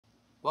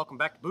Welcome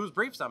back to Booze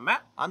Briefs. I'm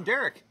Matt. I'm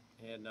Derek.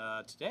 And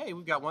today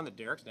we've got one that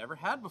Derek's never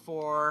had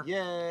before. Yay!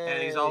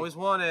 And he's always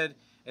wanted.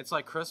 It's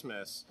like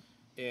Christmas.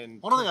 I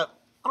don't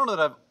know that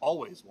I've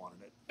always wanted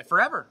it.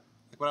 Forever.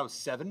 Like when I was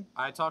 7.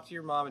 I talked to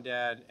your mom and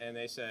dad, and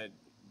they said,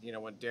 you know,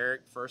 when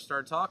Derek first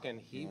started talking,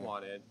 he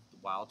wanted the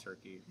wild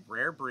turkey,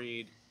 rare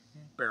breed,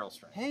 barrel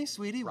strength. Hey,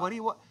 sweetie, what do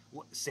you want?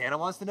 Santa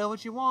wants to know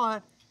what you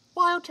want.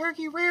 Wild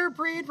turkey, rare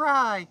breed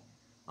rye.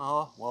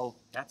 Oh, whoa.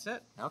 That's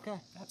it. Okay.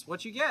 That's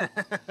what you get.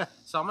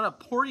 So I'm going to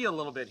pour you a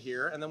little bit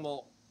here, and then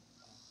we'll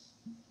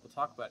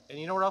talk about it. And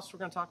you know what else we're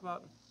going to talk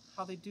about?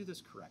 How they do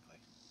this correctly.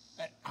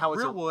 How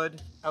it's real wood.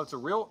 Oh, it's a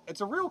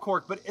real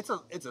cork, but it's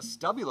a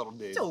stubby little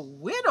dude. It's a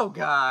widow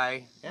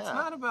guy. Yeah. It's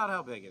not about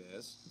how big it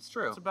is. It's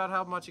true. It's about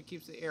how much it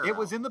keeps the air It out.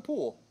 was in the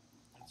pool.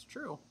 It's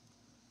true.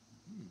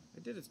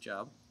 It did its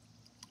job.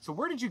 So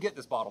where did you get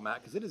this bottle,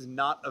 Matt? Because it is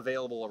not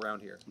available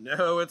around here.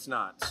 No, it's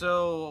not.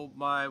 So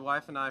my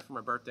wife and I, for my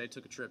birthday,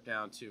 took a trip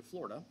down to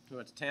Florida. We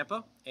went to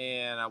Tampa,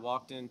 and I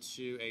walked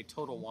into a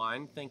Total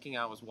Wine thinking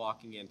I was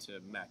walking into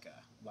Mecca.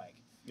 Like,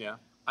 Yeah.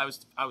 I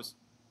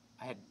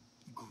had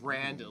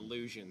grand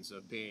illusions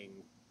of being,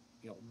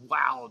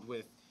 wowed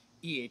with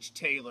E.H.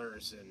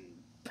 Taylors and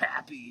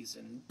Pappies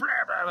and blah,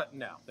 blah, blah.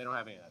 No, they don't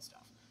have any of that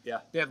stuff. Yeah.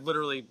 They had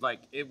literally,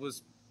 it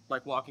was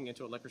like walking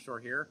into a liquor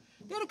store here.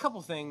 They had a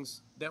couple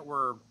things that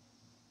were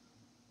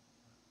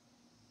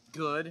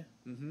good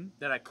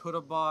that I could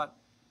have bought,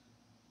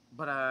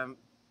 but I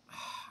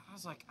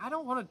was like, I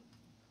don't want to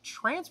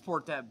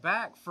transport that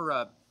back for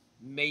a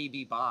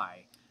maybe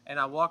buy. And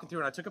I'm walking through,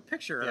 and I took a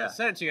picture, and I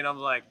sent it to you, and I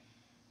was like,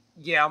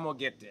 yeah, I'm going to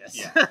get this.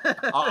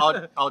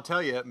 Yeah. I'll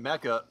tell you,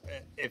 Mecca,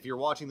 if you're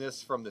watching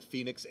this from the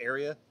Phoenix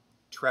area,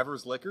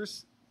 Trevor's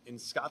Liquors in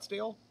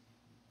Scottsdale,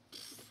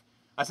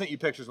 I sent you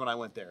pictures when I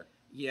went there.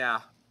 Yeah.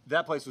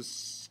 That place was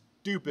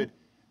stupid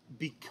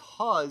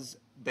because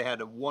they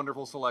had a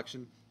wonderful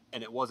selection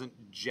and it wasn't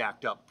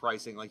jacked up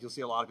pricing. Like, you'll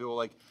see a lot of people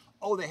like,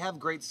 oh, they have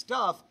great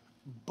stuff,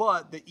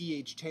 but the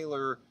E.H.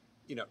 Taylor,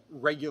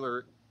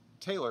 regular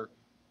Taylor,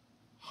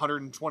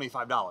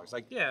 $125.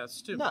 Like, Yeah, it's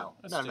stupid. no.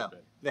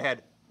 They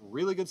had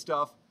really good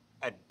stuff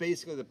at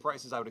basically the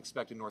prices I would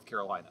expect in North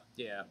Carolina.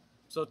 Yeah.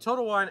 So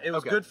Total Wine, it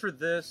was Okay. good for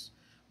this,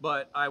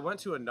 but I went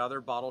to another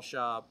bottle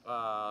shop,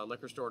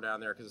 liquor store down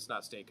there because it's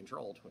not state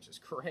controlled, which is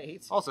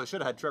great. Also, I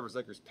should have had Trevor's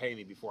Liquors pay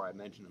me before I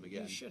mentioned them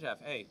again. You should have.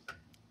 Hey,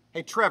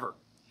 Hey, Trevor,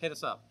 hit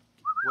us up.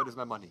 what is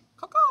my money?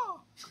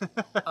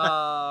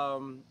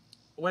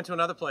 Went to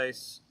another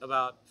place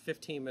about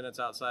 15 minutes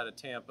outside of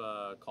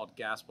Tampa called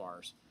Gas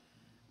Bars,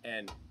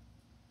 and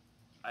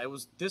I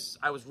was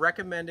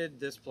recommended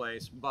this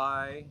place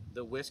by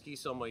the whiskey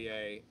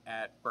sommelier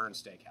at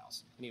Burns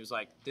Steakhouse, and he was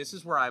like, "This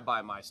is where I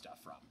buy my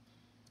stuff from.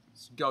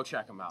 So go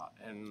check them out."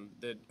 And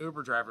the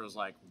Uber driver was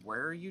like,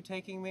 "Where are you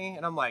taking me?"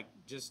 And I'm like,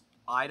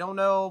 I don't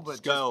know,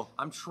 but go.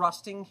 I'm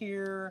trusting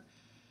here."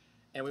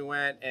 And we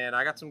went, and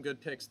I got some good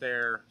picks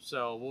there,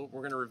 so we're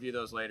going to review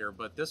those later.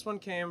 But this one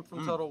came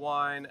from Total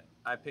Wine.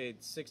 I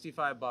paid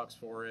 $65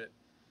 for it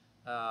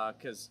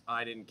because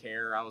I didn't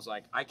care. I was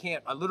like, I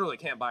literally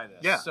can't buy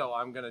this. Yeah. So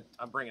I'm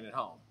bringing it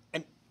home.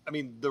 And, I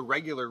mean, the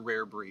regular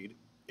rare breed,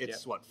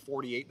 it's, what,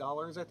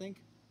 $48, I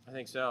think? I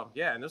think so.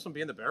 Yeah, and this one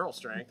being the barrel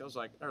strength, I was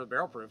like, or the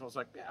barrel proof, I was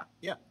like, yeah,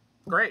 Yeah.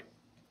 great.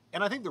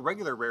 And I think the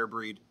regular rare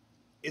breed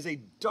is a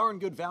darn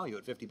good value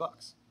at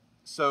 $50.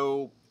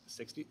 So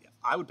 60,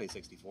 I would pay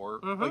 64.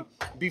 Like,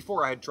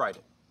 before I had tried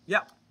it,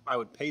 Yeah. I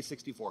would pay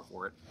 64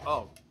 for it.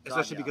 Oh,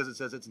 Especially because it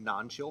says it's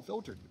non-chill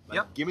filtered. Like,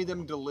 Yep. Give me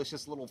them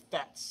delicious little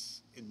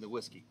fats in the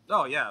whiskey.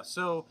 Oh, yeah.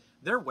 So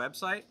their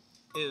website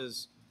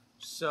is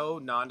so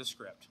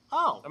nondescript.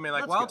 Oh, I mean,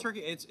 like that's Wild good.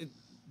 Turkey,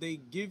 they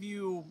give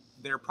you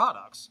their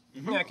products.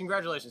 Yeah,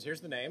 congratulations.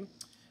 Here's the name.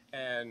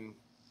 And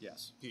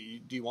yes. Do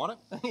you want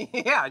it?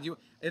 Yeah,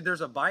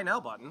 there's a buy now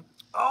button.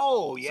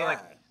 Oh, So like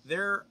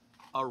their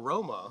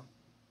aroma,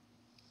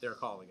 they're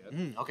calling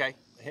it. Okay,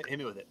 hit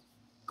me with it.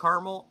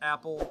 Caramel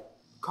apple,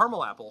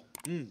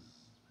 and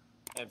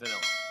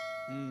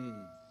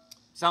vanilla.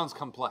 Sounds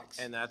complex.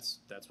 And that's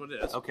what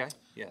it is. Okay,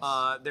 yes.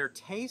 Their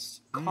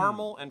taste,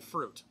 caramel, and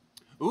fruit.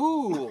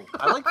 Ooh,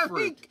 I like I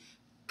fruit. mean,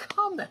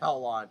 come the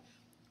hell on.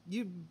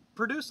 You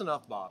produce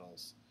enough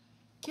bottles.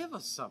 Give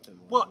us something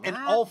more. Well, than and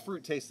that. all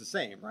fruit tastes the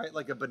same, right?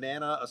 Like a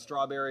banana, a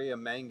strawberry, a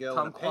mango,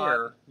 and a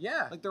pear.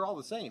 Yeah. Like they're all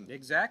the same.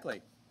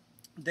 Exactly.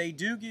 They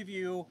do give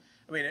you,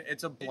 I mean,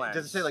 it's a blend.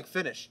 Does it say like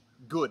finish?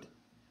 Good.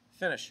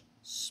 Finish.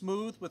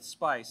 Smooth with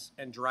spice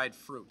and dried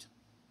fruit.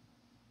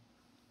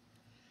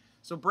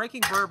 So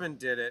Breaking Bourbon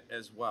did it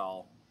as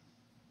well.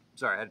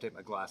 Sorry, I had to take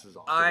my glasses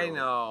off. I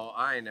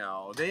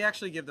know. They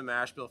actually give the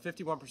mash bill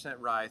 51%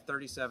 rye,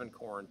 37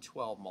 corn,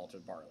 12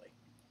 malted barley,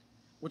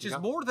 which is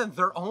more than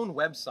their own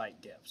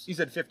website gives. You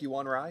said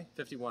 51 rye?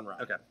 51 rye.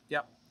 Okay.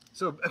 Yep.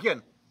 So,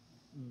 again,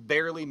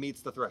 barely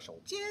meets the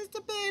threshold. Just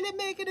a barely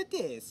making a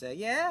diss,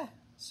 yeah?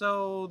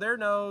 So their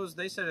nose,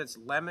 they said it's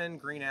lemon,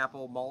 green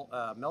apple,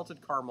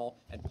 melted caramel,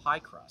 and pie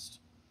crust.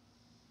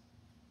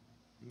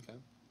 Okay.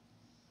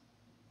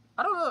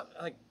 I don't know,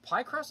 like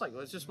pie crust, like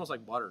it just smells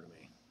like butter to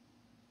me.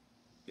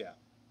 Yeah.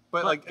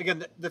 But like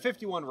again, the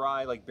 51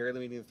 rye, like barely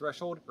meeting the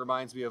threshold,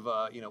 reminds me of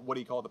you know, what do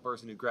you call the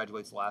person who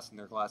graduates last in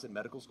their class at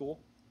medical school?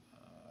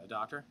 A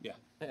doctor? Yeah.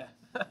 Yeah.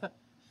 Oh,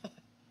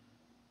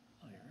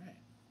 you're right.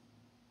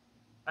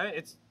 I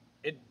mean,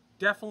 it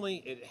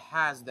definitely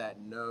has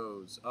that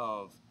nose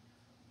of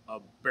a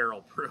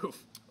barrel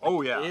proof.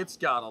 Oh yeah. It's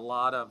got a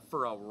lot of,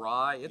 for a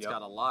rye, it's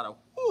got a lot of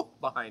whoo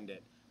behind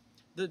it.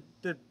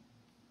 The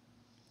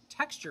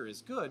texture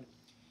is good.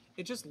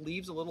 It just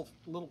leaves a little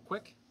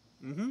quick.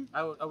 Mm-hmm.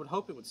 I would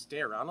hope it would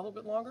stay around a little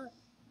bit longer.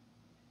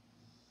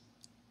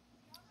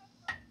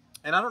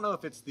 And I don't know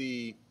if it's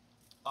the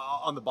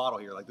on the bottle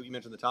here, like you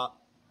mentioned at the top.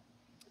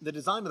 The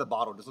design of the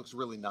bottle just looks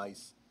really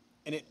nice,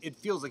 and it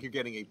feels like you're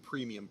getting a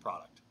premium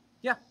product.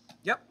 Yeah.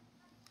 Yep.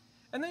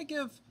 And they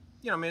give,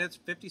 you know, I mean, it's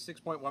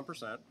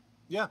 56.1%.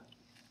 Yeah.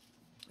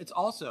 It's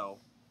also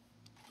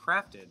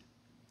crafted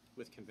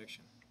with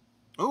conviction.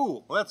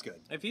 Oh, well, that's good.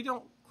 If you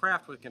don't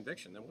craft with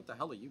conviction, then what the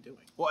hell are you doing?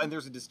 Well, and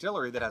there's a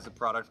distillery that has a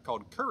product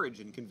called Courage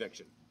and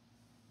Conviction.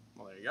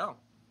 Well, there you go.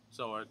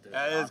 So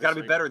It's got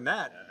to be better than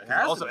that. It 'Cause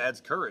has it also to be. adds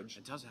courage.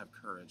 It does have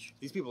courage.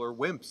 These people are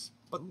wimps,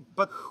 but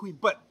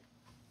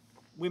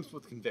wimps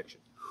with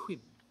conviction.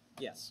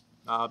 Yes.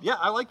 Yeah,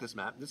 I like this,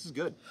 Matt. This is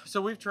good.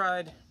 So we've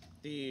tried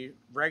the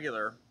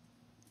regular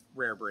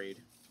rare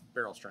breed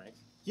barrel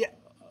strength. Yeah,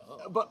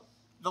 but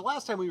the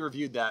last time we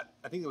reviewed that,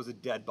 I think it was a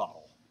dead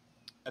bottle.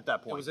 At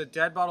that point, It was a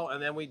dead bottle,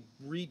 and then we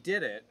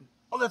redid it.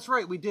 Oh, that's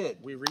right, we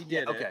did. We redid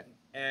Yeah, it. okay.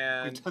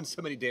 And We've done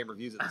so many damn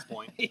reviews at this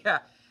point. yeah.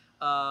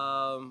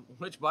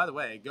 Which, by the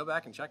way, go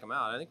back and check them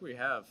out. I think we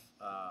have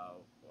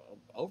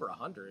over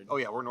 100. Oh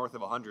yeah, we're north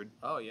of 100.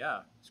 Oh,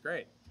 yeah. It's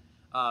great.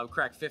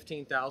 Cracked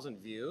 15,000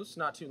 views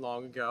not too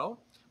long ago.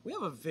 We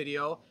have a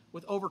video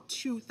with over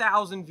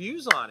 2,000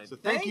 views on it. So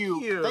thank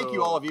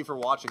you all of you for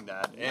watching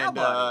that. Yeah, and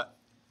buddy.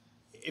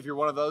 if you're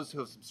one of those who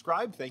have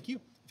subscribed, thank you.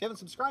 If you haven't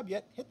subscribed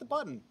yet, hit the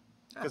button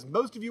because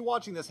most of you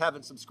watching this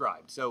haven't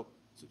subscribed. So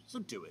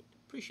do it.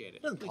 Appreciate it.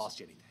 It doesn't Please. cost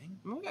you anything.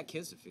 I mean, we got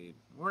kids to feed.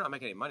 We're not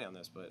making any money on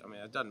this, but I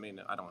mean, it doesn't mean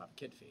that I don't have a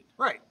kid feed.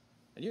 Right.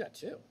 And you got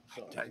two.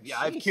 So, Yeah,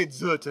 I have jeez. kids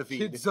to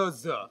feed. Kids.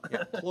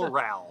 Yeah,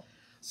 plural.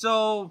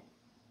 So,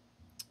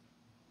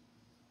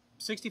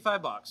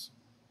 $65.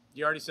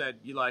 You already said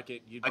you like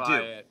it. You'd buy I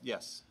do. it.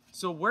 Yes.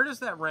 So where does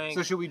that rank?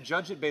 So should we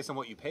judge it based on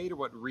what you paid or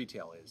what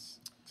retail is?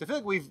 Because I feel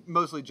like we've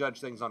mostly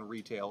judged things on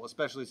retail,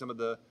 especially some of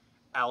the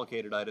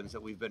allocated items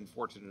that we've been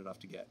fortunate enough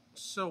to get.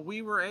 So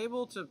we were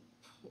able to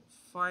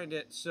find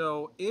it.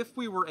 So if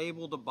we were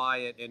able to buy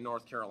it in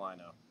North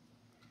Carolina,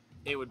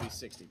 it would be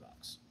 $60.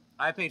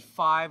 I paid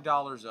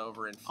 $5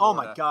 over in Florida. Oh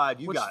my God,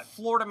 you which got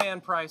Florida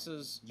man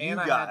prices, You and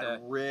got I had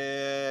to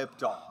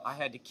ripped off. I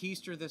had to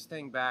keister this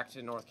thing back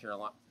to North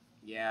Carolina.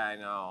 Yeah, I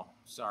know.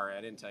 Sorry,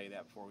 I didn't tell you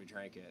that before we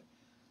drank it.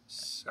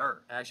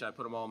 Sir. Actually, I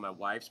put them all in my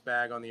wife's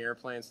bag on the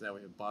airplane, so that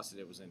way if it busted,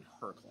 it was in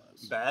her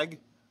clothes. Bag?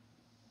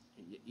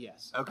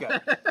 Yes. Okay.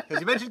 Because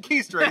you mentioned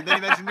keystering, then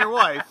you mentioned your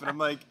wife, and I'm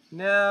like,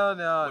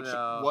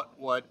 No.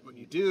 what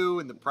you do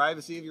in the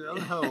privacy of your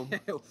own home.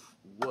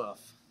 Woof.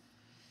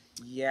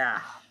 Yeah.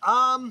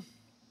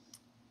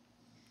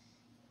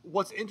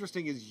 What's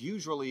interesting is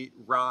usually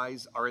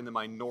ryes are in the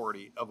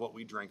minority of what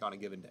we drink on a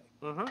given day.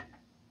 Mm-hmm.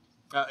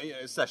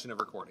 A session of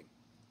recording.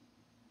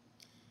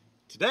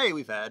 Today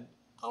we've had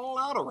a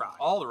lot of rye.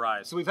 All the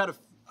rye. So we've had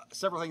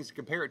several things to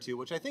compare it to,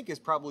 which I think is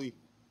probably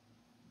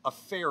a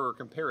fairer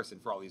comparison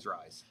for all these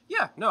ryes.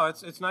 Yeah, no,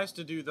 it's nice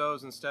to do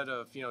those instead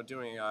of,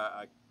 doing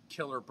a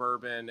killer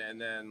bourbon and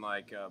then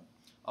like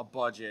a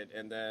budget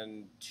and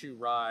then 2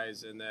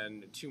 ryes and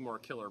then 2 more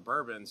killer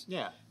bourbons.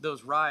 Yeah.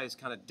 Those ryes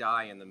kind of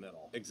die in the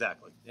middle.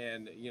 Exactly.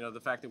 And,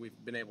 the fact that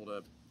we've been able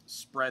to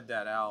spread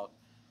that out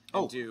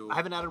and do I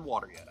haven't added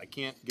water yet. I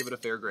can't give it a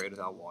fair grade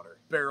without water.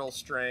 barrel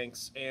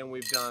strengths, and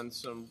we've done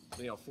some,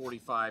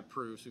 45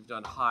 proofs. We've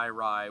done high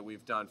rye.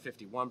 We've done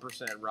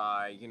 51%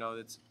 rye.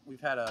 We've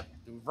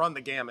run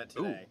the gamut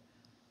today.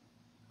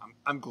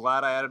 I'm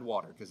glad I added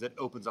water because it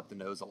opens up the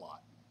nose a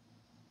lot.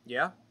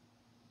 Yeah.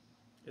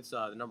 It's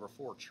the number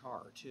 4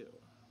 char too.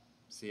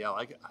 See, I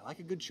like it. I like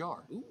a good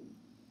char. Ooh.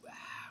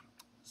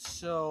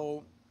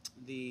 So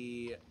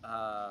the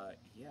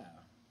yeah.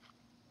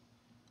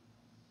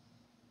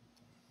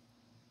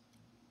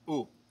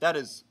 Ooh, that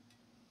is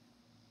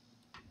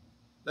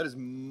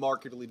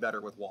markedly better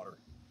with water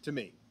to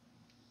me.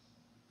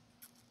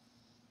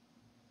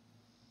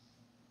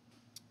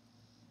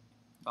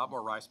 A lot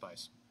more rye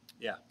spice.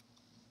 Yeah.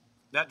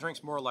 That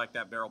drinks more like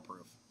that barrel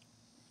proof.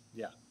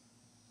 Yeah.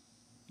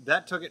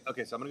 That took it.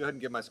 Okay, so I'm going to go ahead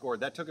and give my score.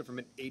 That took it from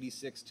an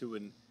 86 to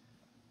an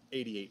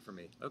 88 for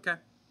me. Okay.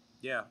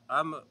 Yeah,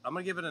 I'm going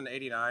to give it an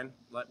 89.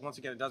 Once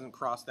again, it doesn't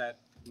cross that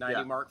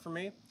 90 mark for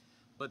me,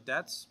 but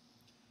that's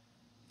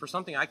for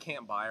something I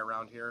can't buy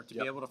around here, to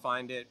be able to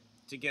find it,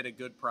 to get a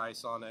good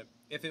price on it.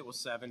 If it was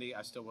 70,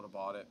 I still would have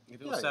bought it.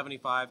 If it was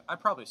 75, I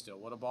probably still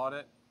would have bought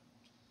it,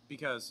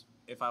 because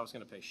if I was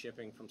going to pay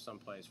shipping from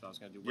someplace, if I was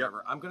going to do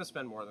whatever, I'm going to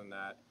spend more than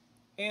that.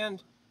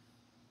 And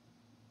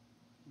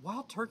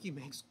Wild Turkey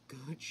makes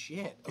good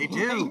shit. They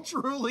do. They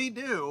truly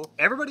do.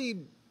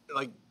 Everybody,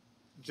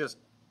 just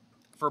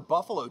for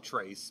Buffalo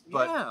Trace,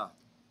 but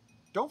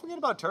don't forget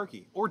about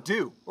turkey. Or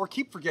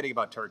keep forgetting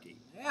about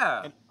turkey.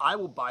 Yeah. And I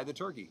will buy the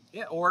turkey.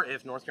 Yeah, or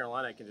if North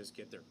Carolina can just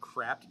get their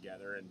crap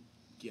together and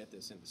get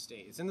this in the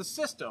state. It's in the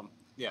system.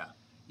 Yeah.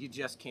 You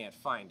just can't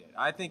find it.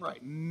 I think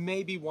Right.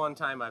 maybe one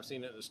time I've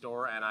seen it in the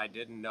store and I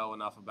didn't know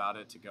enough about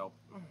it to go,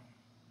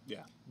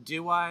 Yeah.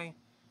 do I?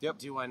 Yep.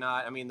 Do I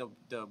not? I mean,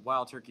 the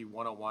Wild Turkey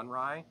 101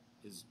 rye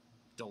is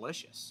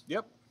delicious.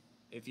 Yep.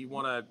 If you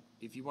want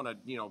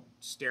to,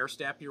 stair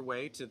step your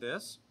way to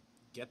this,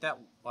 get that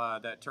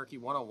Turkey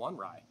 101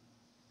 rye.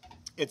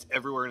 It's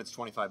everywhere and it's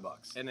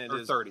 $25. And it or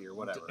is 30 or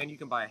whatever. And you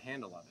can buy a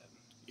handle of it.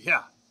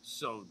 Yeah.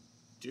 So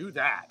do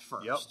that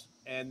first. Yep.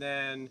 And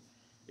then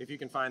if you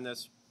can find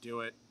this,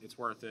 do it. It's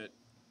worth it.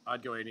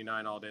 I'd go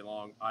 89 all day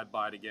long. I'd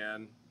buy it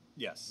again.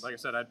 Yes. Like I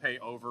said, I'd pay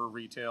over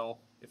retail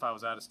if I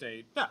was out of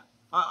state. Yeah.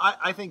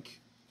 I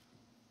think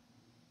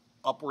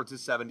upwards of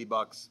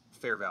 $70,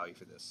 fair value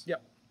for this.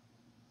 Yep.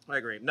 I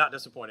agree. Not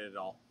disappointed at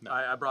all. No.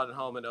 I brought it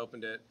home and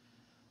opened it,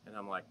 and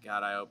I'm like,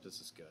 God, I hope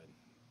this is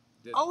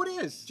good. Oh, it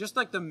is. Just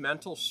like the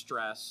mental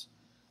stress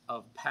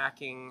of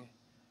packing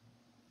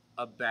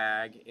a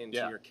bag into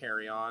your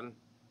carry-on,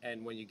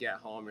 and when you get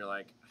home, you're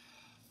like,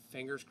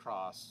 fingers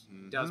crossed.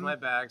 Does my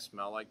bag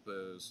smell like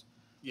booze?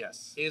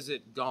 Yes. Is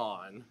it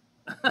gone?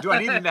 Do I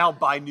need to now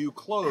buy new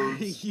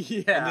clothes?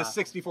 Yeah. And this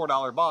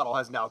 $64 bottle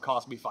has now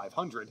cost me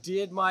 $500.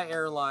 Did my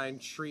airline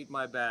treat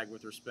my bag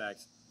with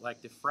respect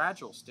like the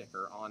fragile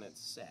sticker on it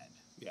said?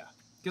 Yeah.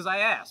 Because I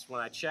asked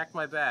when I checked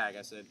my bag,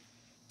 I said,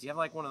 do you have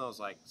like one of those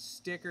like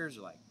stickers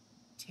or like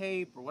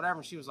tape or whatever?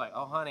 And she was like,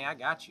 oh, honey, I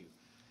got you.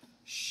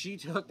 She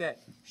took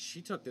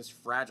this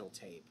fragile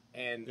tape,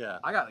 and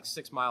I got like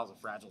 6 miles of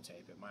fragile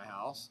tape at my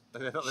house. I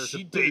thought there was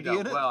She a did baby it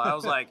in it. well. I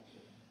was like,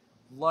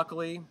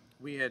 luckily,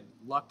 we had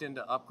lucked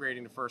into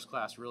upgrading to first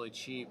class really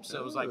cheap. So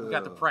it was like, we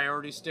got the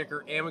priority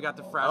sticker and we got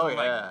the fragile. Oh,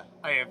 yeah.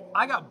 Like,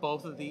 I got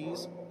both of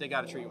these. They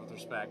got to treat it with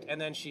respect. And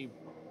then she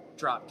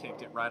drop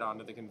kicked it right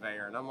onto the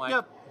conveyor. And I'm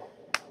like,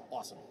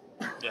 awesome.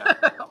 Yeah.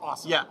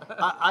 Awesome. Yeah.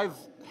 I've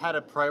had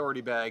a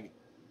priority bag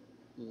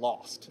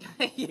lost.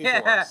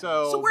 Yeah. Before,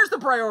 so where's the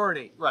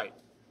priority? Right.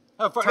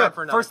 Time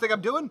for another. First thing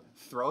I'm doing,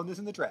 throwing this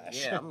in the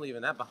trash. Yeah, I'm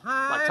leaving that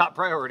behind. My top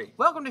priority.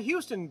 Welcome to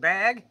Houston,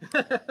 bag.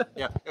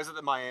 Yeah, it was at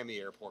the Miami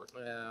airport.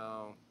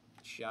 Well,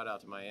 shout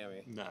out to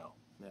Miami. No.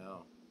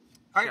 No.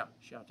 All right.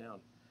 Shout down.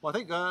 Well, I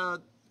think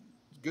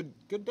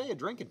good day of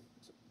drinking.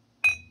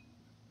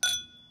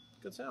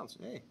 Good sounds.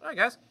 Hey. All right,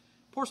 guys.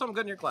 Pour something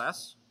good in your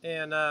glass,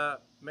 and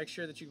make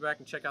sure that you go back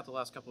and check out the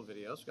last couple of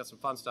videos. We got some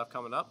fun stuff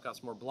coming up. Got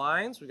some more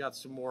blinds. We got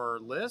some more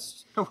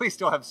lists. We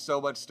still have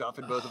so much stuff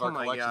in both of our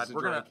collections to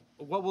drink.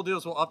 What we'll do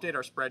is we'll update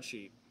our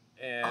spreadsheet,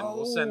 and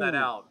we'll send that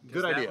out.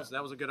 Good idea.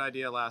 That was a good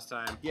idea last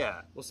time.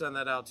 Yeah. We'll send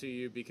that out to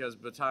you because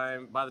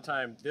by the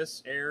time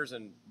this airs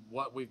and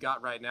what we've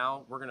got right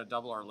now, we're going to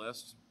double our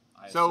list.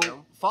 I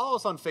assume. Follow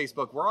us on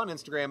Facebook. We're on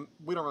Instagram.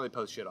 We don't really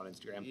post shit on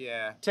Instagram.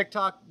 Yeah.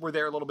 TikTok, we're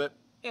there a little bit.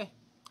 Eh.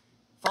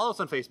 Follow us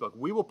on Facebook.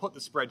 We will put the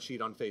spreadsheet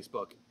on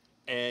Facebook,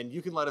 and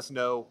you can let us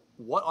know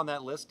what on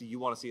that list do you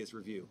want to see us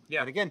review.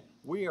 Yeah. And again,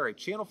 we are a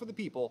channel for the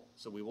people,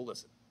 so we will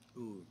listen.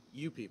 Ooh,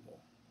 you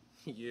people.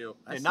 You.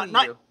 I And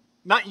see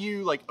not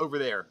you like over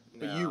there,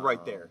 but you No,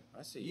 right there.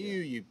 I see you.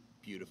 you. You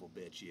beautiful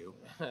bitch, you.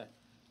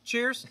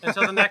 Cheers.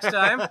 Until the next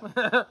time.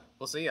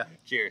 We'll see ya.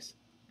 Cheers.